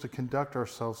supposed to conduct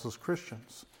ourselves as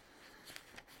Christians.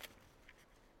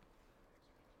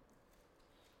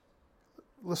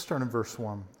 Let's start in verse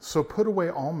 1. So put away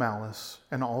all malice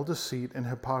and all deceit and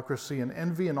hypocrisy and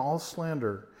envy and all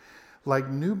slander. Like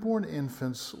newborn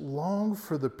infants, long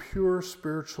for the pure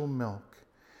spiritual milk,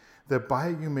 that by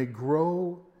it you may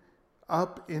grow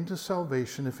up into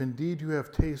salvation, if indeed you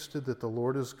have tasted that the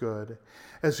Lord is good.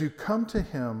 As you come to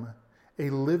him, a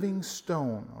living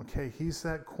stone, okay, he's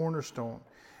that cornerstone,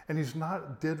 and he's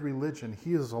not dead religion,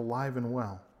 he is alive and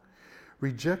well.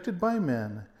 Rejected by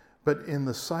men, but in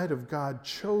the sight of God,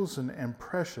 chosen and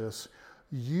precious,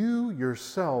 you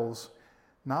yourselves,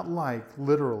 not like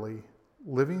literally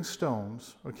living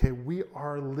stones, okay, we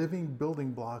are living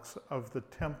building blocks of the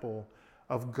temple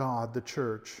of God, the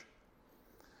church,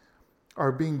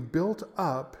 are being built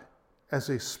up as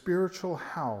a spiritual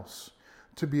house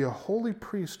to be a holy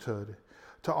priesthood,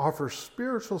 to offer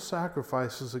spiritual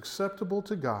sacrifices acceptable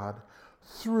to God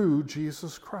through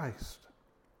Jesus Christ.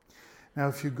 Now,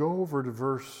 if you go over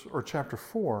to chapter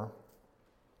 4,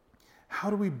 how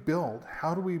do we build?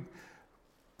 How do we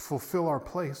fulfill our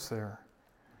place there?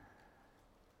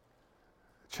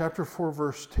 Chapter 4,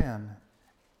 verse 10,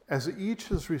 as each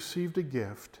has received a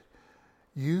gift,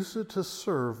 use it to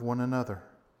serve one another.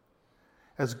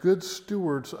 As good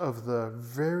stewards of the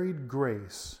varied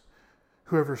grace,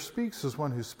 whoever speaks is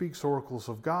one who speaks oracles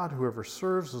of God. Whoever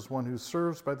serves is one who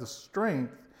serves by the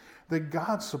strength that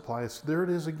God supplies. There it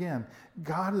is again.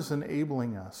 God is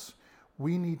enabling us.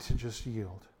 We need to just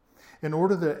yield. In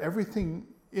order that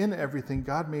in everything,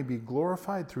 God may be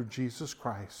glorified through Jesus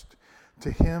Christ. To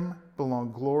him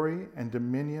belong glory and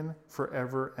dominion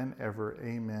forever and ever.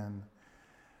 Amen.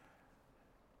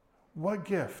 What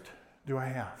gift do I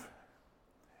have?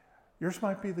 Yours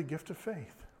might be the gift of faith.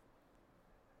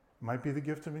 It might be the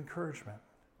gift of encouragement.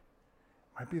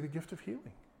 It might be the gift of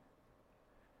healing.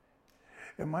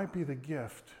 It might be the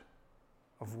gift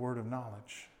of word of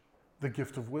knowledge, the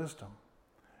gift of wisdom,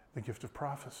 the gift of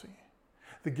prophecy,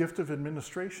 the gift of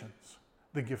administrations,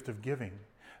 the gift of giving,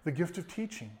 the gift of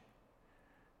teaching,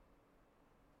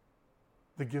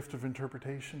 the gift of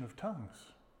interpretation of tongues,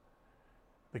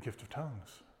 the gift of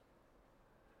tongues.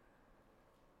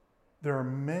 There are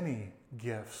many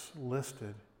gifts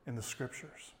listed in the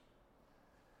scriptures.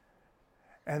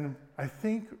 And I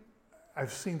think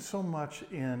I've seen so much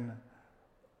in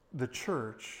the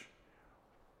church,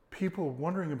 people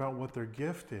wondering about what their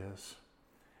gift is,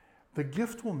 the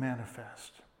gift will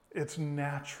manifest. It's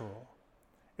natural.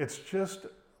 It's just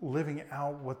living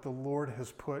out what the Lord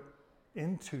has put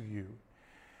into you.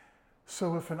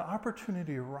 So if an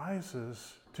opportunity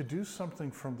arises to do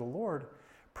something from the Lord,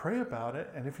 pray about it,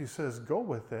 and if he says go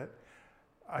with it,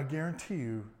 I guarantee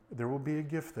you there will be a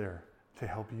gift there to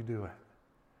help you do it,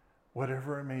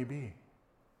 whatever it may be.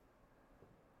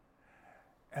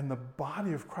 And the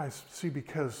body of Christ, see,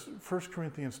 because 1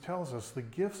 Corinthians tells us the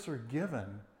gifts are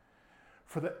given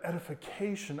for the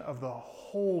edification of the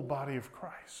whole body of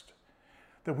Christ,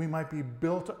 that we might be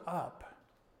built up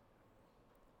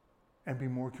and be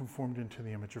more conformed into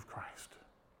the image of Christ.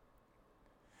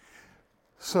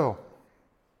 So,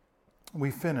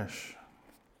 we finish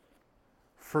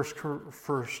where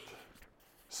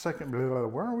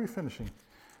are we finishing?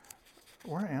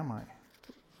 Where am I?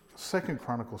 2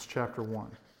 Chronicles chapter 1.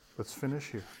 Let's finish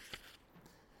here.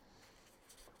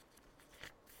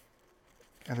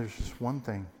 And there's just one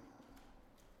thing.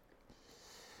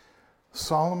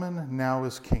 Solomon now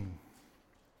is king.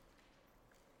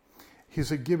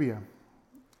 He's at Gibeah,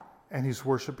 and he's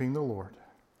worshiping the Lord.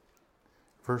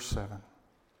 Verse 7.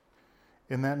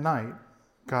 In that night,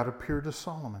 God appeared to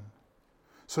Solomon.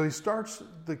 So he starts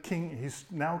the king, he's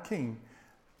now king.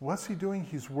 What's he doing?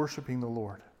 He's worshiping the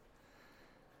Lord.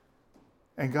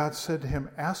 And God said to him,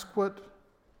 ask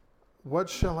what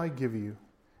shall I give you?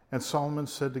 And Solomon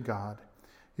said to God,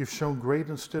 you've shown great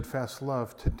and steadfast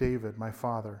love to David, my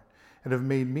father, and have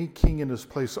made me king in his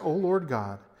place. O Lord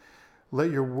God,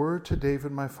 let your word to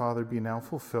David, my father, be now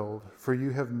fulfilled, for you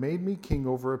have made me king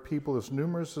over a people as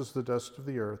numerous as the dust of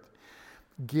the earth.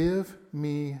 Give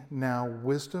me now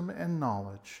wisdom and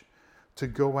knowledge to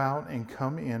go out and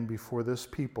come in before this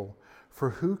people, for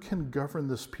who can govern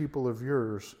this people of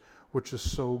yours, which is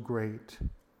so great?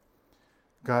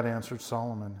 God answered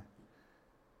Solomon,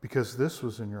 because this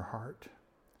was in your heart,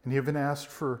 and you haven't asked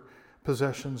for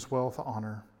possessions, wealth,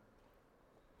 honor,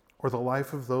 or the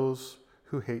life of those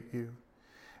who hate you,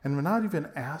 and have not even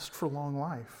asked for long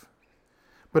life,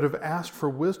 but have asked for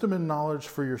wisdom and knowledge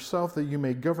for yourself, that you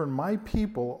may govern my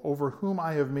people over whom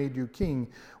I have made you king.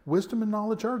 Wisdom and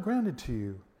knowledge are granted to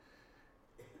you,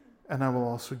 and I will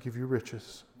also give you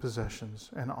riches,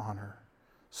 possessions, and honor,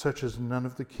 such as none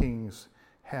of the kings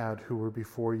had who were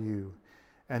before you,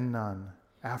 and none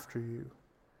after you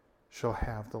shall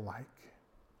have the like.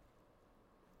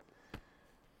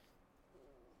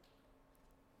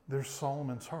 There's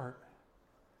Solomon's heart.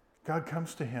 God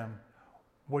comes to him.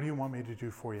 What do you want me to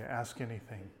do for you? Ask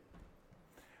anything.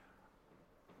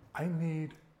 I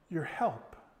need your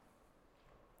help.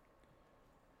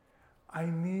 I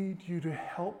need you to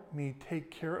help me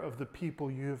take care of the people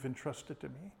you have entrusted to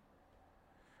me.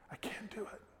 I can't do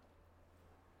it.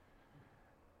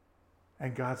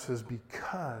 And God says,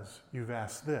 because you've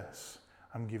asked this,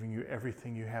 I'm giving you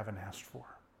everything you haven't asked for.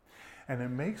 And it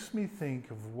makes me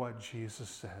think of what Jesus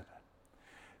said.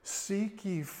 Seek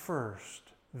ye first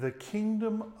the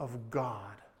kingdom of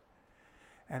God,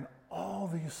 and all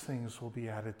these things will be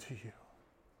added to you.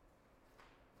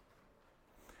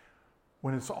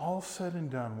 When it's all said and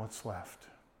done, what's left?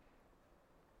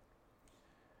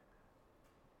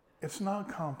 It's not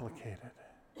complicated.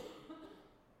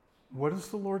 What does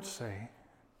the Lord say?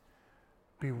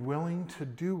 Be willing to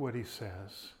do what he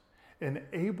says,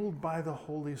 enabled by the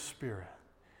Holy Spirit,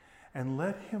 and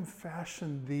let him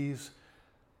fashion these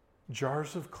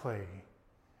jars of clay,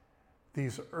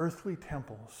 these earthly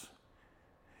temples,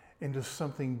 into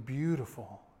something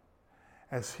beautiful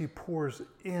as he pours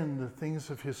in the things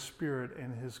of his Spirit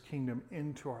and his kingdom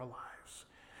into our lives,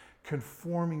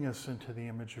 conforming us into the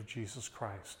image of Jesus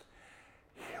Christ.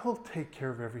 He'll take care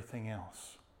of everything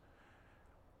else.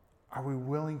 Are we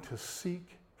willing to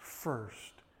seek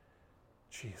first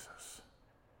Jesus?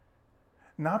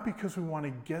 Not because we want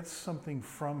to get something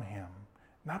from him,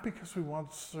 not because we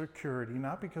want security,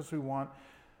 not because we want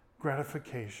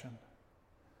gratification,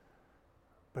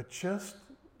 but just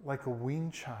like a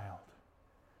weaned child,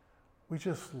 we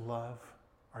just love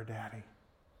our daddy.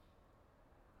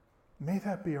 May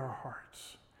that be our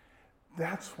hearts.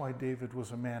 That's why David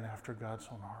was a man after God's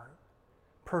own heart.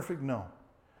 Perfect? No.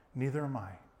 Neither am I.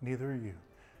 Neither are you.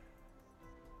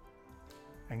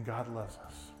 And God loves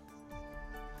us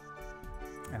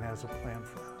and has a plan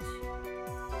for us.